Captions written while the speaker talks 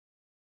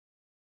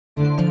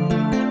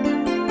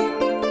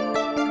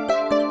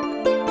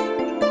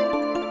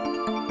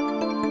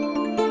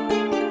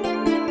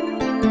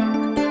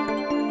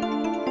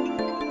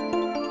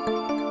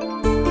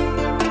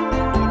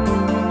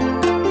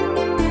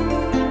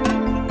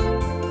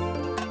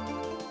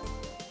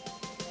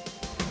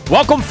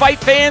Welcome, fight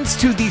fans,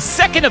 to the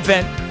second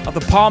event of the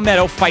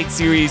Palmetto Fight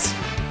Series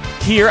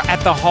here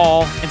at the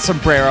Hall in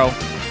Sombrero.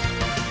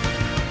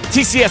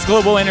 TCS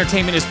Global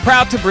Entertainment is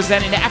proud to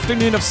present an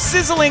afternoon of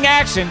sizzling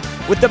action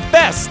with the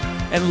best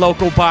in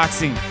local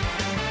boxing,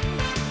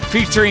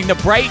 featuring the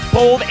bright,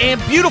 bold,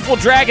 and beautiful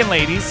Dragon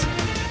Ladies,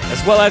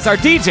 as well as our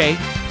DJ,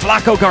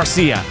 Flaco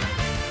Garcia.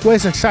 Well,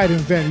 it's an exciting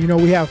event. You know,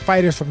 we have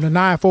fighters from the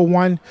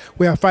 941.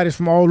 We have fighters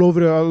from all over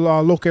the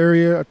local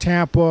area,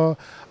 Tampa,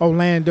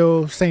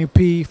 Orlando, St.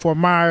 Pete, Fort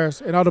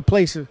Myers, and other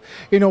places.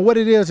 You know, what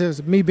it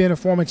is me being a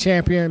former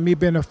champion, me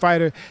being a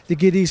fighter, to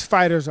give these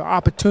fighters an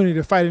opportunity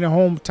to fight in their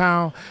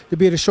hometown, to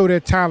be able to show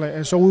their talent.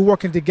 And so we're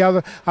working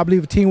together. I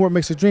believe teamwork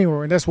makes a dream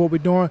work, and that's what we're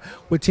doing.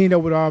 We're teamed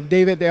up with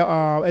David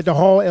at the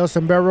Hall, El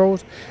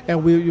Sombreros,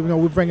 and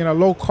we're bringing a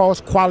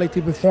low-cost,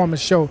 quality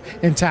performance show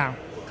in town.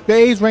 The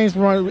age range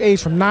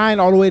from 9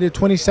 all the way to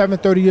 27,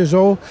 30 years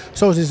old.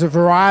 So it's a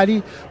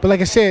variety. But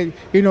like I said,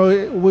 you know,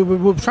 we're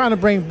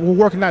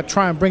working out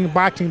trying to bring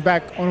boxing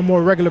back on a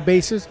more regular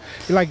basis.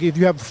 Like if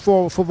you have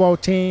a football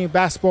team,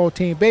 basketball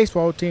team,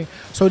 baseball team.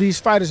 So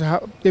these fighters,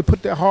 they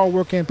put their hard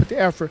work in, put the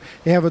effort.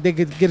 They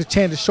get a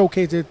chance to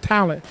showcase their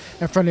talent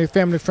in front of their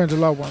family, friends,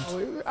 and loved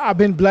ones. I've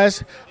been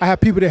blessed. I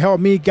have people that help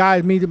me,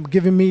 guide me,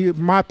 giving me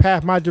my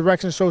path, my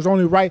direction. So it's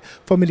only right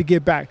for me to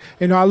get back.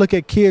 You know, I look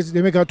at kids,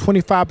 they make up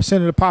 25%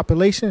 of the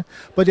population,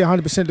 but they're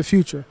 100% the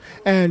future.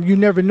 And you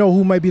never know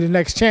who might be the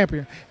next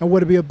champion. And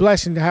would it be a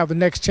blessing to have the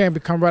next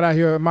champion come right out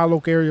here in my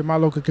local area, my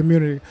local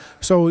community.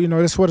 So, you know,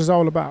 that's what it's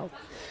all about.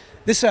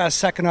 This is our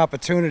second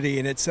opportunity,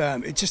 and it's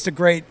just a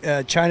great,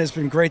 China's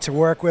been great to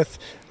work with.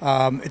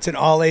 It's an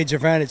all-age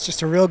event. It's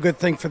just a real good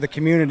thing for the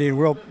community, and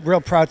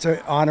real proud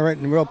to honor it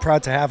and real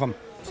proud to have them.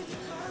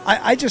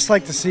 I just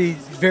like to see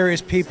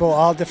various people,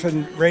 all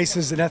different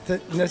races and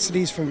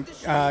ethnicities,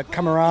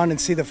 come around and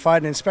see the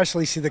fight, and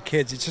especially see the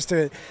kids. It's just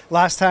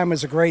last time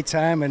was a great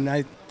time, and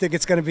I think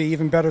it's going to be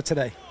even better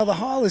today. Well, the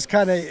Hall is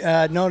kind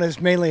of known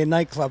as mainly a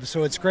nightclub,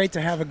 so it's great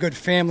to have a good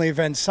family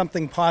event,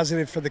 something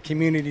positive for the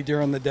community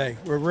during the day.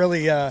 We're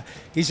really,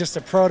 he's just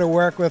a pro to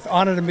work with,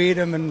 honored to meet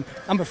him, and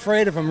I'm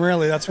afraid of him,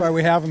 really. That's why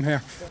we have him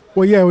here.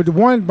 Well, yeah, the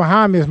one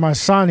behind me is my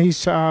son. He's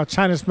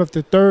China Smith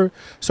III,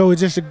 so it's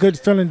just a good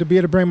feeling to be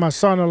able to bring my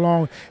son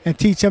along and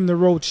teach him the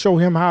road, show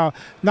him how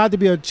not to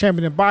be a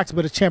champion in boxing,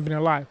 but a champion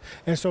in life.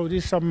 And so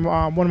this is something,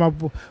 one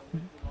of my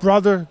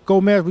brother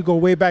Gomez, we go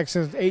way back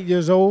since 8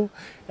 years old,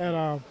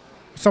 and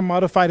some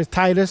other fighters,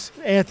 Titus,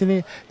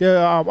 Anthony, they're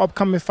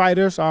upcoming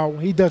fighters.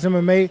 He does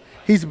MMA.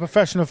 He's a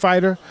professional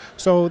fighter.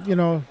 So, you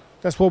know,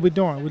 that's what we're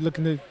doing. We're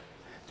looking to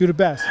do the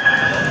best.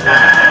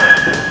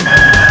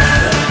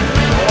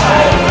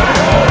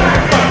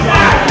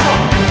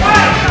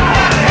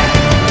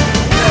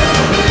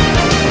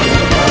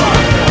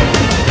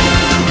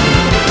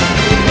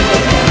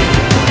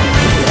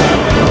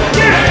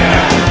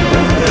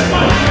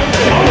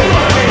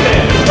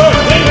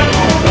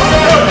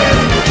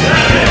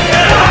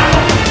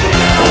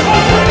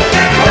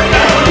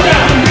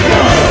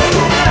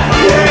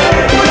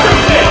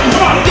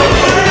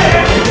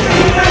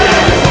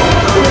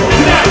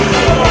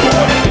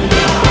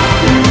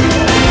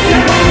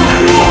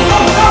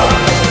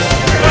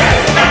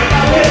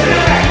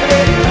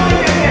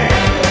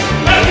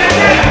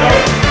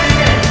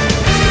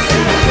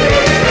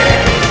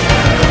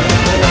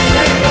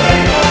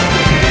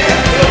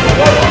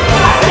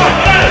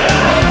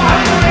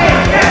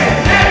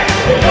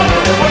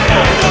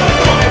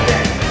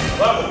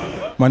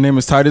 My name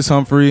is Titus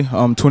Humphrey.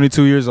 I'm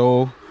 22 years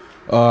old.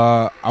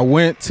 I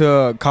went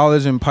to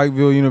college in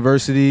Pikeville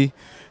University,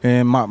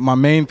 and my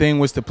main thing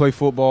was to play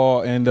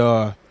football, and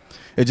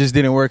it just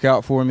didn't work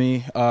out for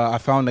me. I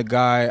found a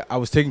guy. I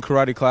was taking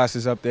karate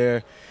classes up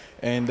there,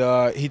 and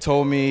he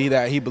told me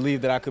that he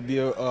believed that I could be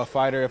a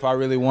fighter if I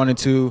really wanted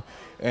to,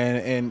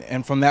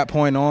 and from that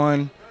point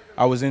on,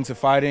 I was into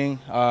fighting.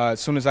 As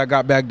soon as I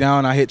got back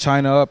down, I hit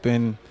China up,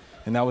 and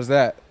that was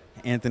that.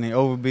 Anthony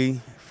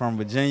Overby from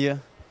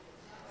Virginia.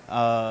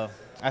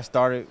 I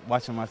started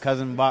watching my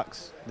cousin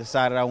box,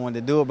 decided I wanted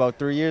to do it about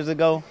 3 years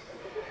ago.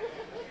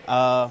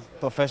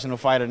 Professional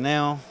fighter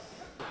now.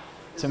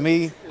 To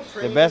me,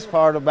 the best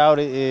part about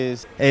it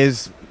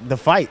is the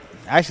fight.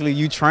 Actually,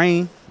 you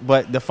train,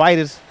 but the fight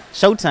is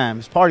showtime,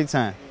 it's party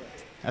time.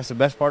 That's the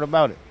best part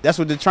about it. That's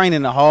what the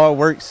training, the hard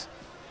works,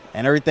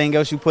 and everything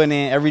else you put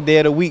in every day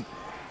of the week,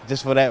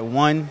 just for that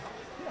one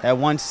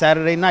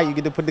Saturday night, you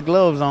get to put the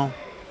gloves on.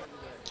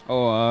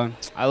 Oh,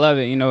 I love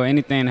it. You know,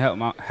 anything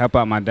to help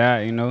out my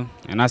dad. You know,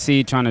 and I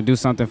see trying to do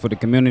something for the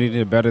community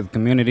to better the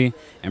community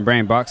and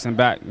bring boxing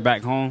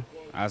back home,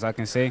 as I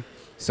can say.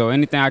 So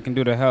anything I can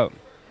do to help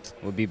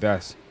would be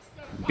best.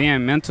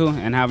 Being mental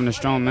and having a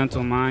strong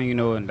mental mind, you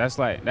know, and that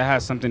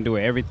has something to do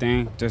with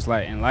everything, just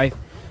like in life.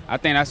 I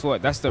think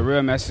that's the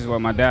real message what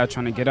my dad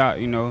trying to get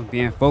out, you know,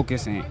 being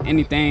focused and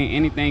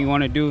anything you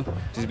want to do,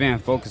 just being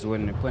focused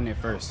with it and putting it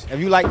first. If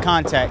you like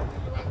contact,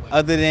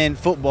 other than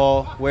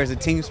football, where it's a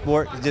team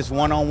sport, it's just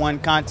one-on-one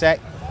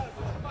contact,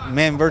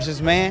 man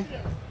versus man,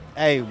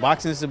 hey,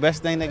 boxing is the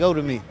best thing to go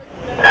to me.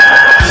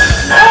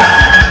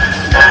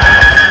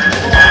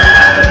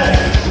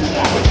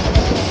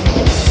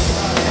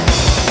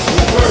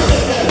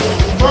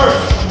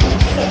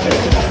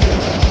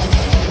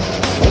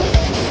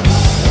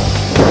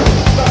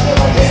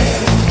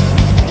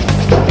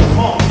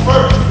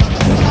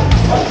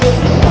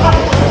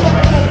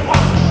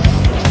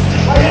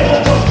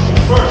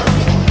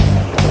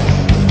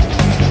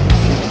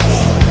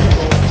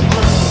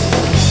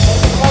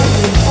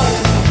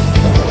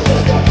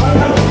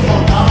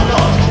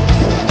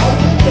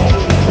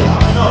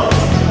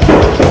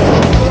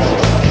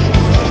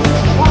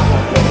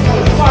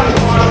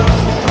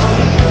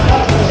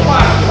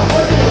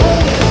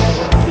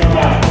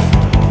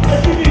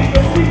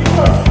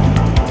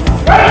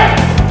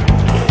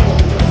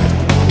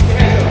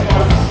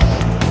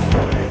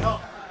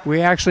 We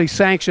actually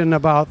sanction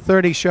about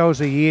 30 shows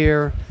a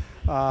year,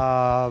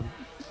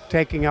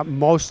 taking up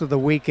most of the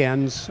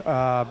weekends.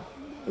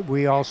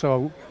 We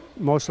also,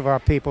 most of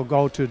our people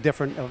go to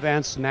different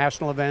events,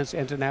 national events,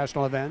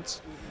 international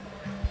events.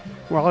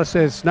 Well,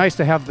 it's nice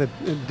to have the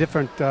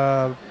different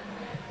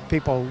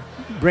people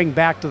bring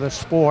back to the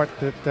sport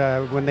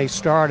that when they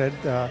started.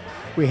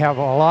 We have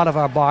a lot of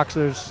our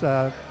boxers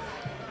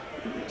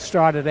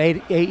start at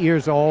 8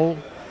 years old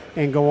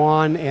and go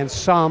on, and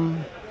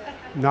some,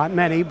 not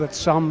many, but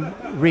some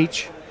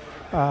reach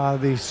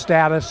the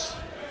status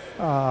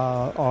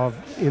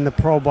in the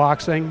pro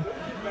boxing,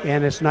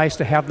 and it's nice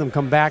to have them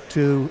come back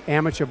to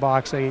amateur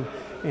boxing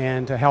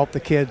and to help the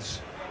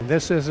kids.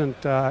 This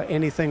isn't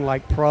anything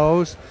like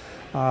pros.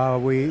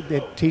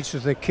 It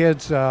teaches the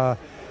kids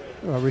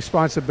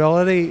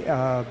responsibility.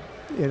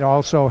 It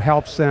also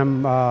helps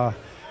them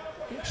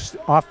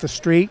off the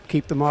street,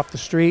 keep them off the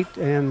street,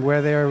 and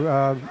where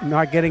they're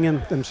not getting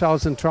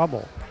themselves in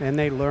trouble. And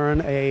they learn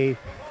a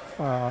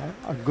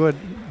good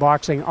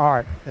boxing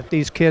art. That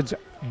these kids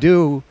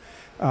do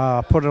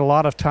put a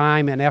lot of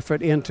time and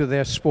effort into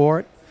their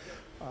sport,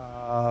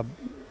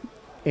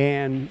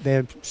 and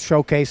they're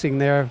showcasing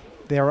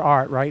their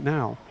art right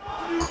now.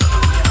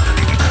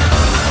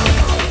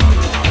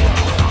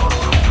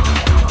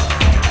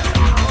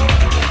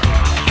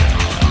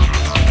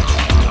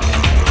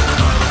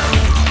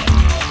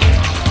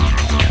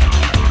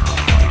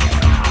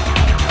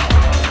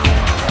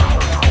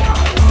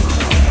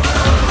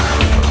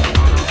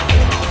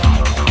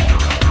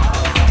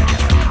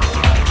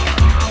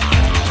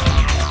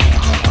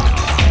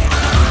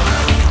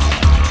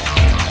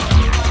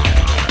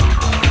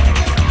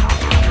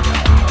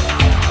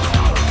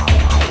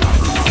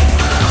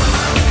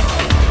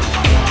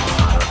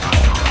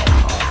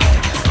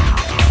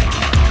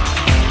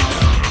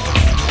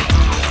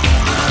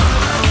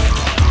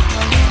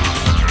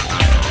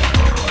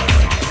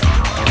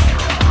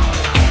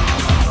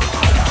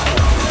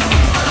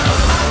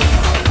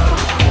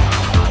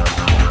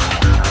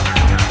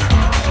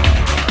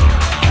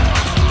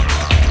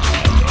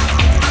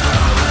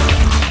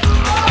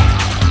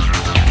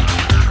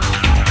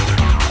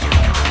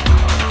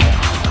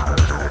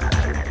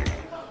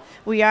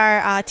 We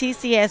are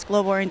TCS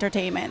Global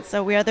Entertainment,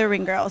 so we are the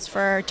ring girls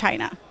for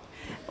China.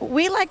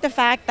 We like the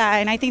fact that,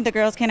 and I think the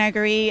girls can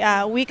agree,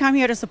 we come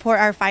here to support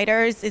our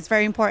fighters. It's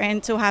very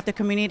important to have the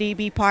community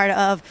be part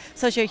of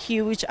such a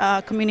huge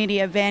community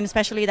event,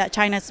 especially that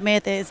China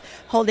Smith is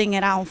holding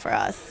it out for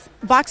us.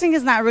 Boxing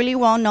is not really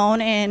well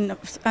known in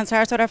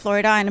Sarasota,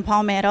 Florida, and in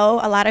Palmetto.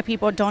 A lot of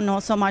people don't know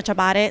so much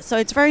about it. So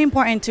it's very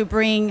important to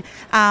bring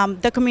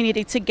the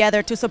community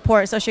together to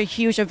support such a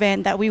huge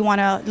event that we want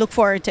to look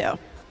forward to.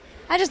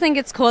 I just think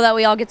it's cool that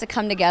we all get to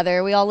come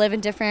together. We all live in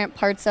different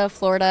parts of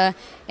Florida,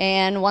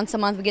 and once a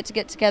month we get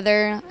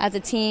together as a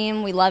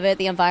team. We love it,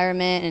 the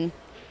environment, and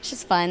it's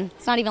just fun.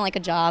 It's not even like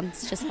a job,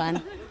 it's just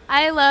fun.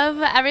 I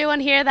love everyone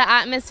here, the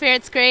atmosphere,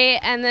 it's great,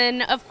 and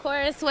then of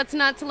course, what's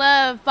not to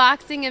love?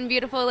 Boxing and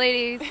beautiful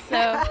ladies,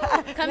 so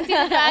come see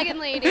the Dragon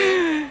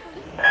Lady.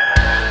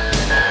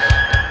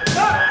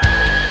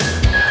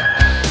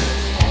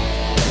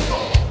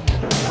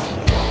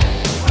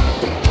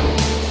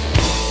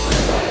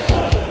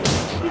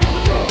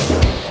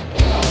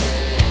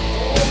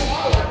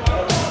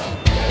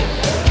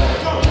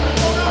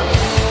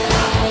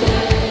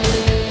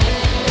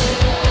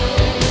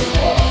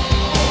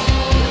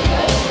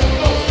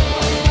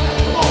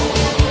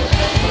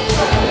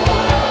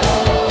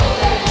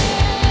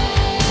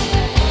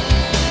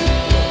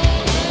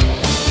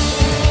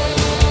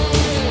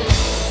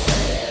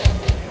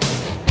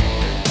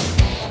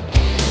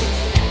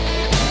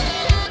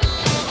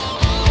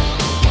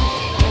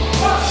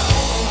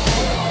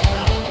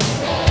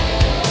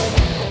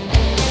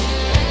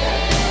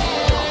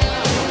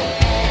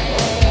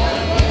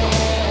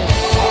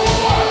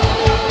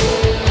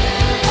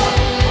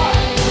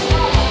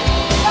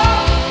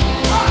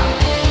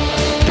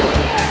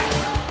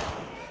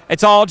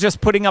 It's all just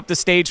putting up the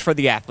stage for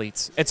the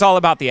athletes. It's all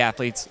about the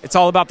athletes. It's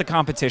all about the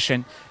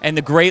competition and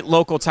the great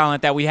local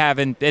talent that we have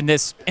in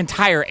this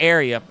entire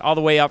area, all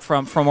the way up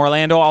from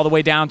Orlando all the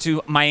way down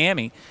to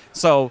Miami.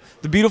 So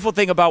the beautiful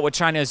thing about what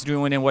China is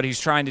doing and what he's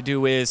trying to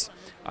do is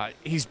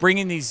he's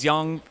bringing these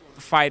young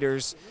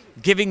fighters,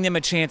 giving them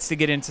a chance to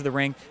get into the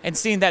ring, and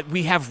seeing that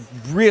we have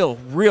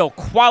real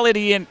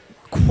quality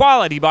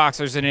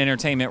boxers and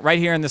entertainment right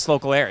here in this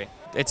local area.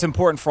 It's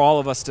important for all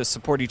of us to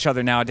support each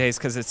other nowadays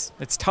because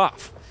it's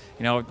tough.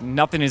 You know,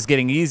 nothing is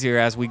getting easier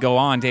as we go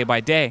on day by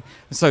day.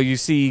 So you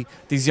see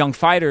these young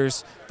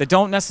fighters that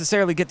don't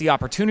necessarily get the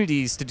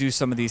opportunities to do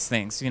some of these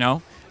things, you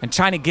know? And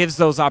China gives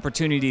those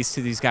opportunities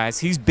to these guys.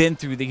 He's been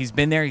through he's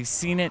been there, he's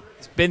seen it,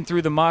 he's been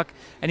through the muck,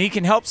 and he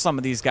can help some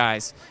of these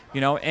guys,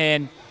 you know?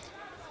 And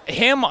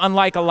him,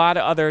 unlike a lot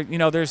of other, you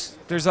know,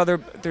 there's other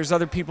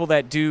people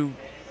that do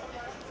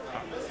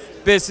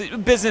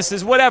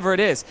businesses, whatever it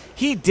is.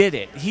 He did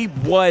it. He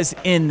was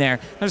in there.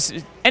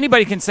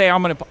 Anybody can say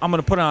I'm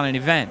gonna put on an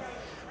event.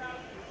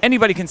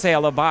 Anybody can say I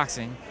love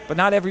boxing, but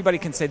not everybody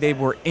can say they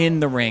were in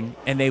the ring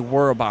and they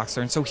were a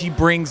boxer. And so he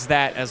brings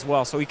that as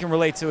well. So he can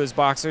relate to his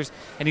boxers,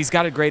 and he's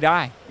got a great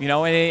eye, you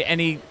know, and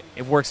he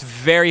works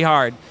very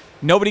hard.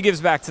 Nobody gives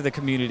back to the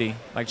community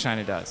like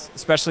China does,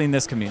 especially in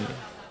this community.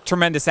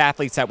 Tremendous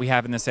athletes that we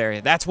have in this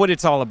area. That's what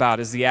it's all about,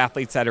 is the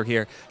athletes that are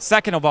here.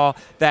 Second of all,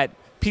 that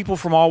people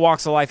from all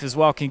walks of life as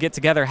well can get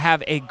together,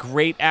 have a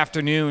great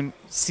afternoon,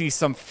 see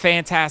some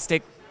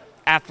fantastic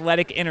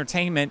athletic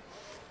entertainment,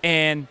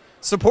 and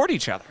support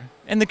each other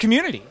in the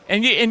community.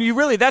 And you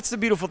really, that's the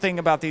beautiful thing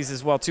about these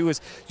as well too, is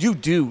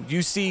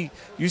you see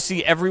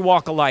every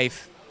walk of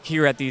life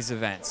here at these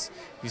events.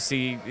 You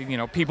see, you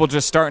know, people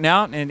just starting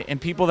out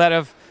and people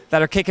that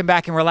are kicking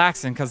back and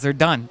relaxing because they're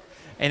done.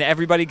 And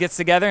everybody gets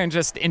together and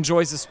just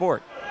enjoys the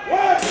sport.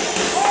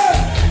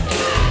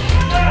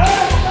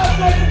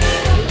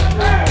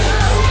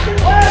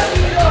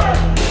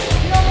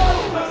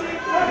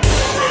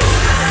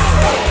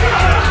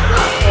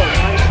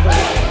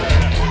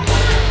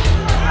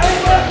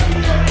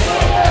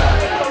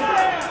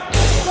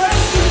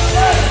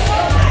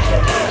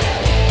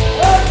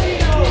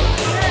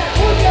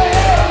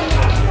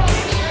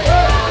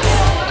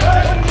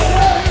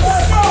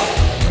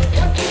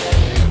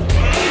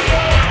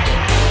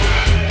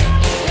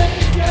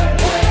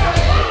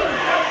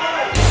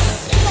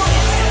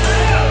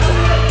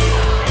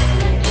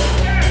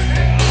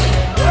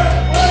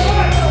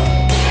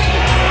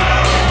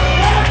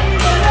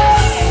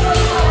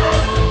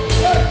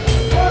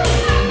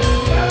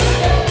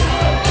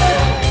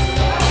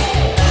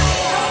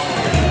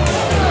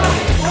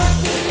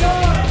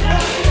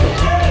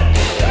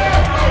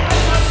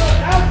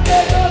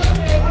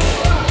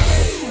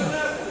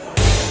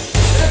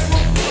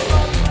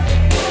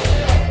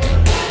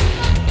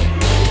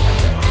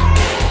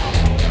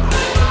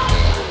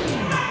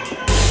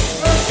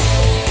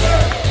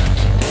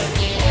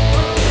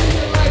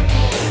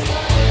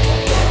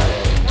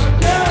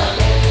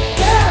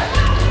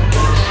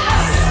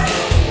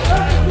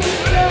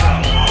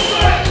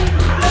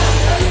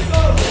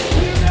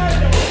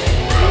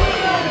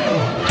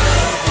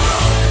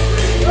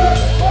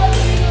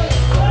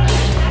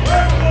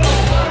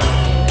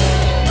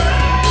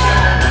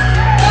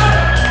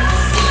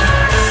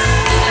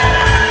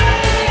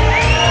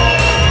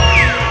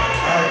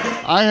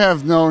 I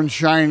have known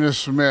China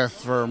Smith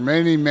for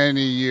many,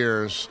 many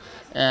years,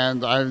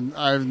 and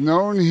I've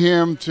known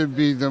him to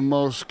be the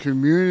most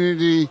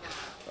community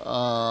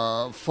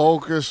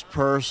focused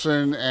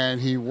person, and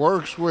he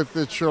works with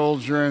the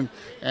children,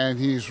 and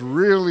he's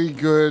really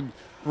good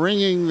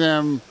bringing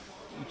them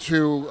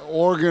to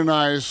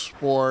organized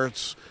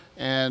sports.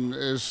 And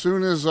as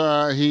soon as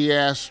he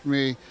asked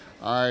me,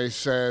 I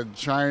said,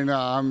 China,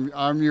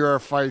 I'm your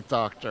fight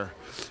doctor.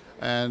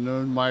 And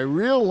in my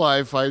real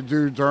life, I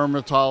do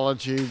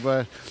dermatology,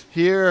 but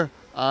here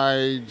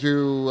I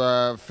do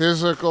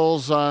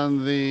physicals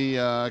on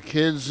the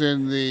kids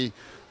in the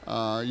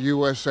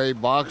USA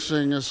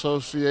Boxing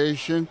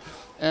Association,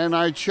 and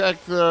I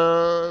check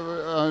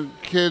the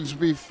kids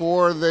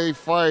before they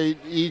fight,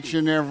 each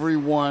and every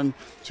one,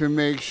 to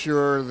make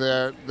sure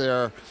that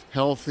they're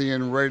healthy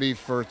and ready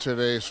for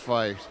today's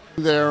fight.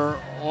 They're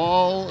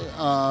all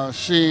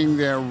seeing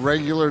their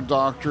regular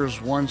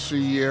doctors once a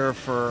year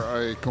for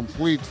a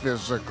complete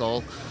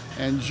physical,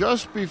 and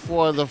just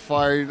before the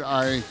fight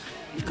I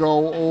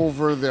go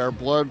over their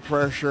blood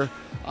pressure.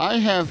 I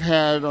have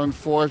had,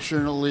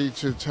 unfortunately,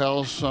 to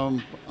tell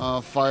some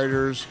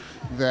fighters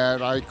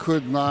that I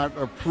could not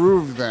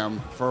approve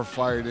them for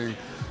fighting,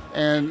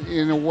 and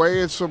in a way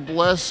it's a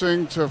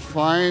blessing to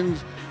find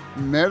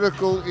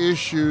medical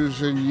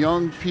issues in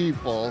young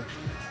people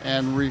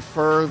and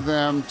refer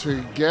them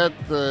to get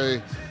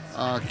the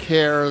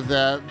care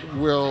that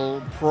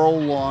will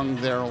prolong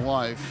their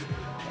life.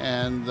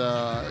 And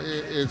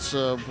it's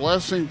a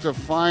blessing to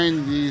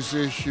find these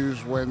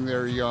issues when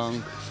they're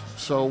young.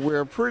 So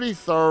we're pretty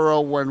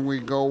thorough when we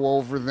go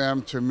over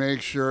them to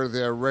make sure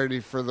they're ready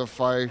for the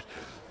fight.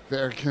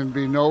 There can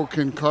be no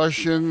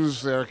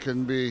concussions, there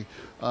can be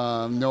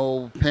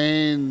no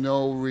pain,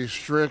 no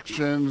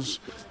restrictions,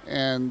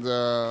 and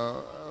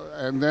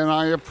then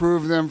I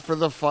approve them for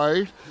the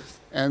fight.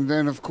 And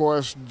then, of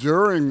course,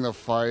 during the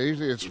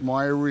fight, it's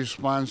my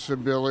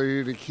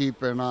responsibility to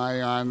keep an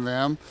eye on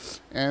them.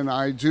 And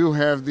I do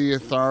have the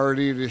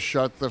authority to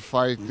shut the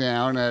fight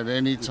down at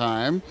any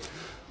time.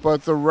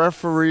 But the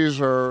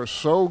referees are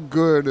so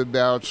good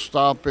about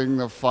stopping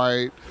the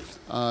fight.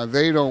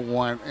 They don't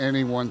want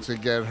anyone to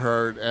get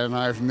hurt, and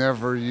I've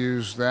never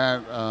used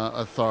that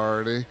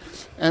authority.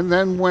 And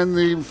then when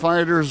the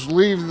fighters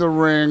leave the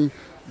ring,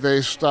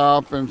 they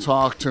stop and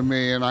talk to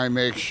me, and I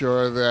make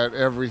sure that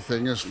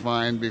everything is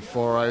fine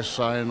before I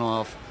sign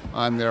off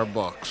on their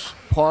books.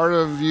 Part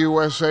of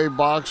USA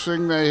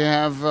Boxing, they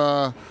have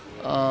a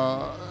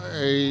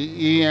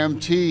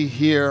EMT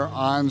here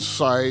on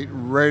site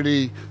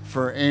ready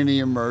for any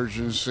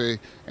emergency.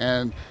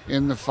 And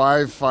in the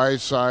 5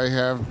 fights I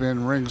have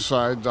been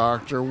ringside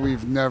doctor,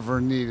 we've never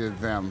needed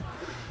them.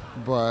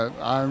 But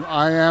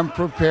I am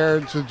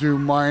prepared to do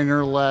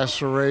minor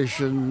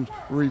laceration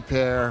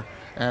repair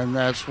and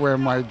that's where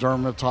my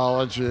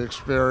dermatology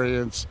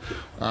experience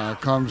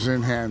comes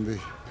in handy.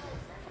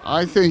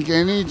 I think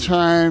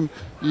anytime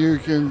you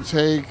can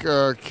take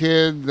a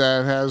kid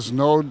that has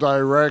no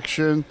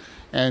direction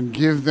and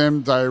give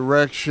them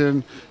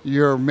direction,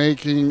 you're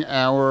making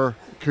our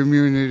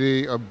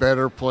community a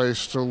better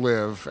place to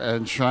live.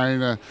 And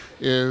China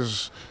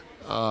is,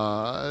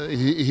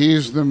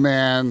 he's the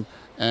man,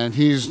 and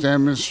he's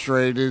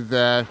demonstrated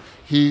that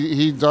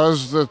he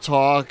does the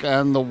talk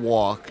and the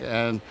walk.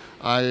 And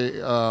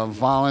I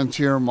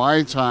volunteer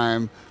my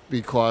time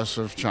because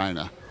of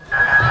China.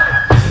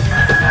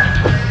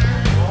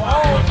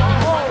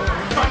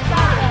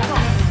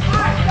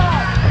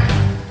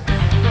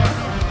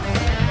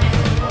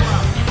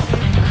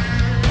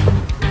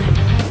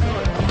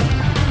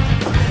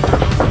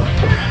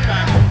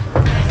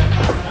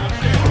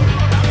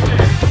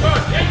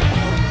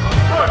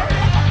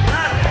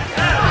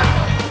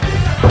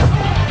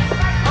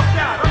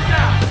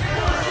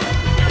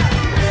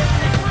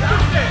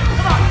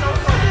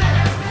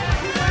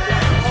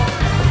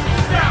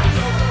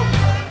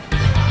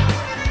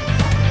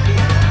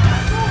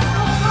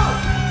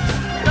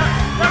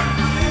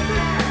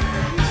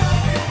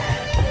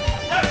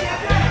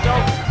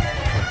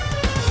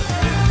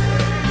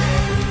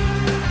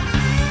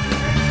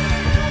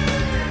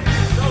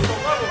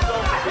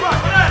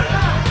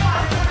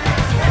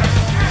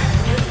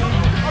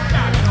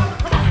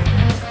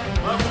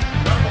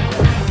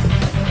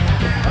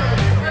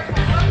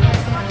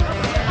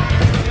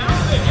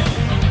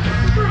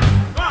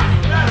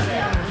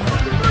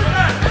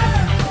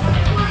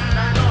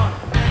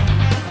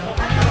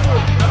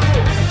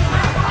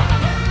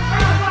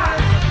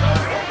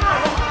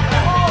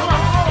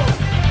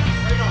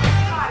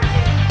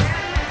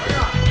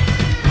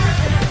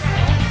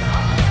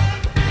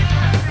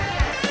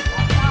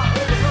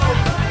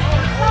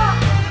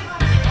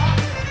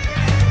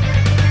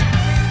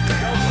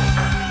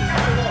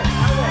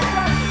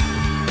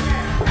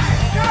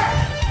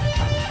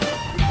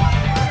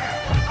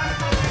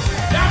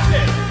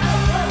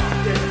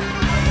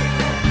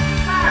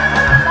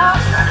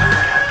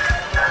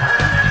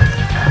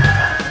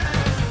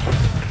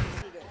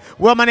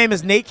 Well, my name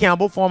is Nate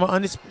Campbell, former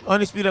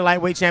undisputed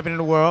lightweight champion in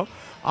the world.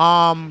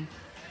 I'm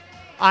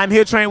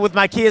here training with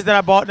my kids that I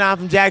brought down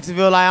from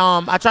Jacksonville.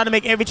 I try to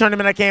make every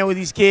tournament I can with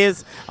these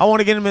kids. I want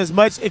to get them as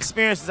much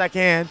experience as I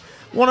can.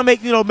 Want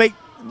to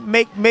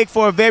make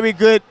for a very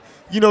good,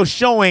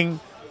 showing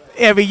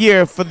every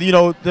year for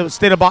the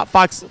state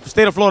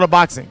of Florida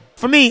boxing.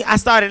 For me, I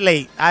started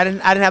late. I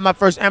didn't have my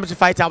first amateur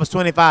fight till I was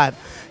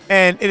 25.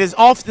 And it is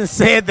often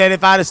said that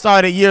if I'd have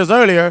started years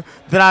earlier,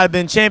 that I'd have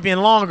been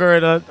champion longer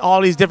at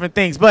all these different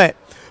things. But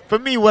for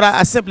me, what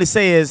I simply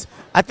say is,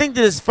 I think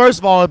that first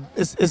of all,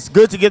 it's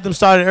good to get them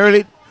started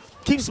early,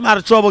 keeps them out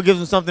of trouble, gives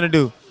them something to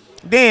do.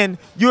 Then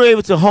you're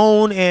able to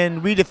hone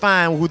and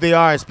redefine who they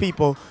are as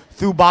people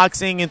through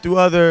boxing and through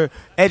other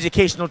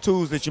educational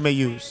tools that you may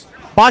use.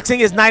 Boxing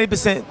is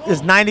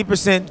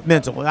 90%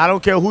 mental. I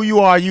don't care who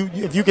you are.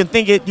 If you can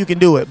think it, you can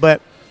do it. But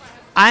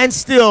I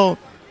instill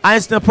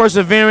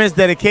perseverance,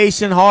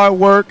 dedication, hard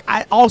work.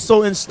 I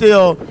also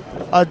instill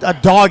a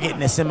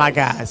doggedness in my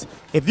guys.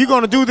 If you're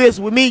going to do this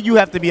with me, you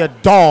have to be a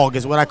dog,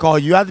 is what I call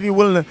you. You have to be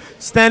willing to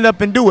stand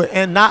up and do it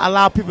and not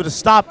allow people to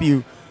stop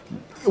you.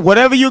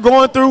 Whatever you're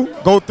going through,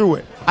 go through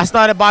it. I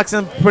started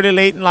boxing pretty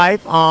late in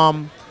life.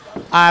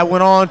 I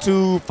went on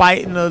to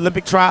fight in the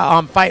Olympic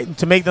trial, fighting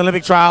to make the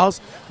Olympic trials,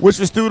 which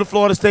was through the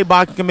Florida State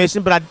Boxing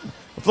Commission, the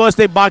Florida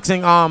State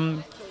Boxing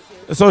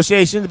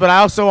Association. But I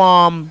also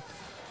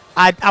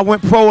I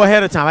went pro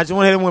ahead of time. I just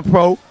went ahead and went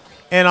pro,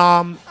 and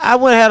I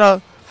had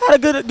a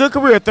good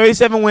career.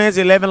 37 wins,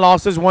 11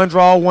 losses, 1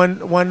 draw,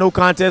 one no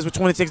contest with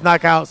 26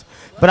 knockouts.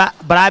 But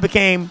I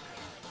became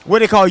what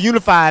they call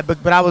unified. But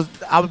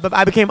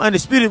I became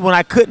undisputed when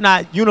I could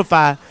not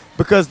unify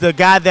because the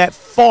guy that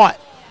fought,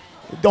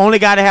 the only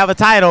guy to have a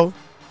title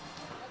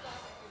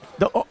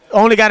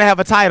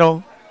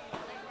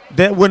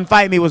that wouldn't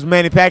fight me was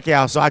Manny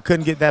Pacquiao. So I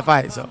couldn't get that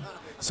fight.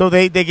 So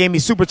they gave me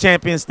super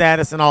champion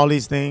status and all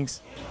these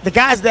things. The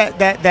guys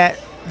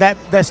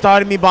that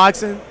started me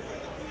boxing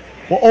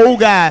were old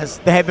guys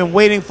that had been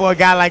waiting for a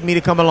guy like me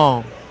to come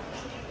along.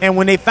 And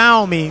when they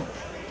found me,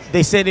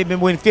 they said they've been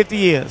waiting 50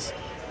 years.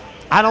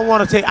 I don't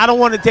want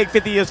to take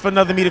 50 years for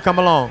another me to come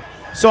along.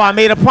 So I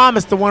made a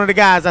promise to one of the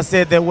guys. I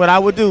said that what I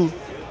would do,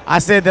 I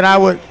said,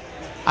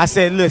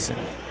 listen,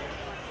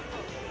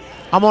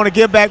 I'm going to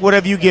give back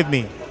whatever you give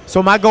me.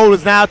 So my goal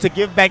is now to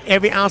give back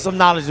every ounce of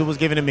knowledge that was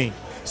given to me.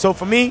 So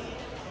for me,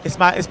 it's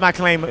my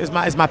claim, it's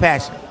my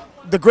passion.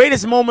 The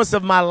greatest moments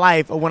of my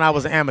life are when I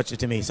was an amateur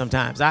to me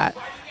sometimes. I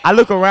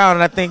look around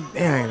and I think,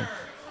 damn,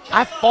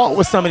 I fought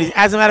with some of these.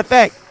 As a matter of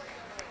fact,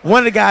 one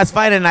of the guys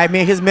fighting tonight,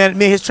 me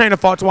and his trainer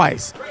fought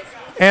twice.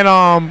 And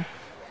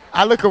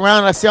I look around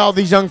and I see all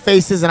these young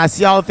faces and I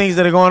see all the things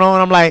that are going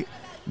on. I'm like,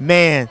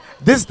 man,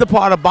 this is the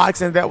part of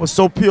boxing that was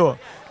so pure.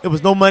 There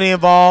was no money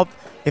involved.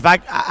 If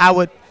I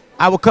would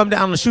come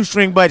down on a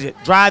shoestring budget,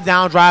 drive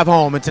down, drive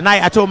home. And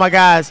tonight I told my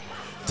guys,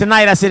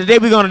 I said, today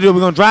we're going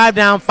to drive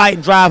down, fight,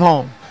 and drive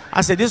home.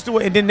 I said, this is the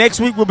way. And then next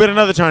week we'll build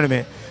another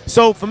tournament.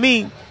 So for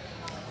me,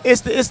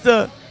 it's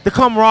the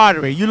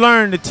camaraderie. You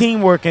learn the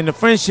teamwork and the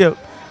friendship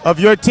of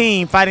your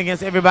team fighting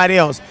against everybody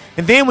else.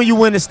 And then when you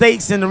win the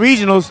stakes and the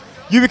regionals,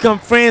 you become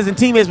friends and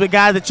teammates with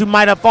guys that you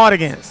might have fought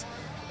against.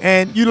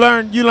 And you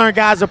learn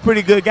guys are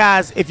pretty good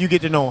guys if you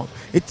get to know them.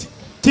 It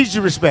teaches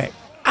you respect.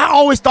 I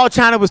always thought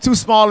China was too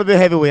small to be a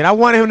heavyweight. I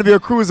wanted him to be a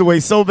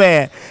cruiserweight so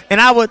bad,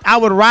 and I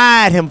would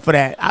ride him for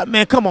that.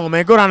 Man, come on,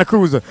 man, go down to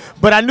cruiser.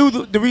 But I knew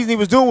the reason he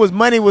was doing was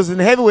money was in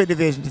the heavyweight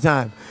division at the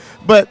time.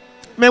 But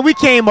man, we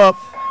came up.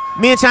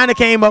 Me and China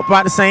came up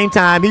about the same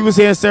time. He was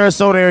here in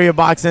Sarasota area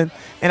boxing,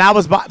 and I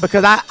was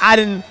because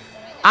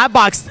I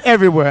boxed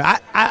everywhere.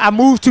 I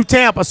moved to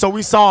Tampa, so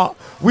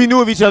we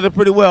knew of each other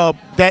pretty well.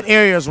 That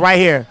area is right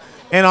here,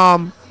 and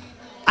I'm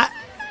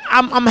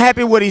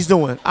happy with what he's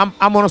doing. I'm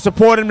going to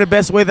support him the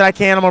best way that I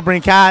can. I'm going to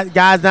bring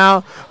guys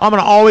down. I'm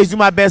going to always do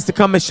my best to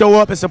come and show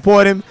up and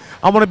support him.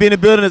 I want to be in the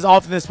building as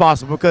often as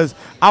possible because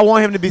I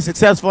want him to be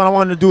successful, and I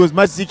want him to do as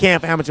much as he can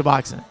for amateur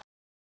boxing.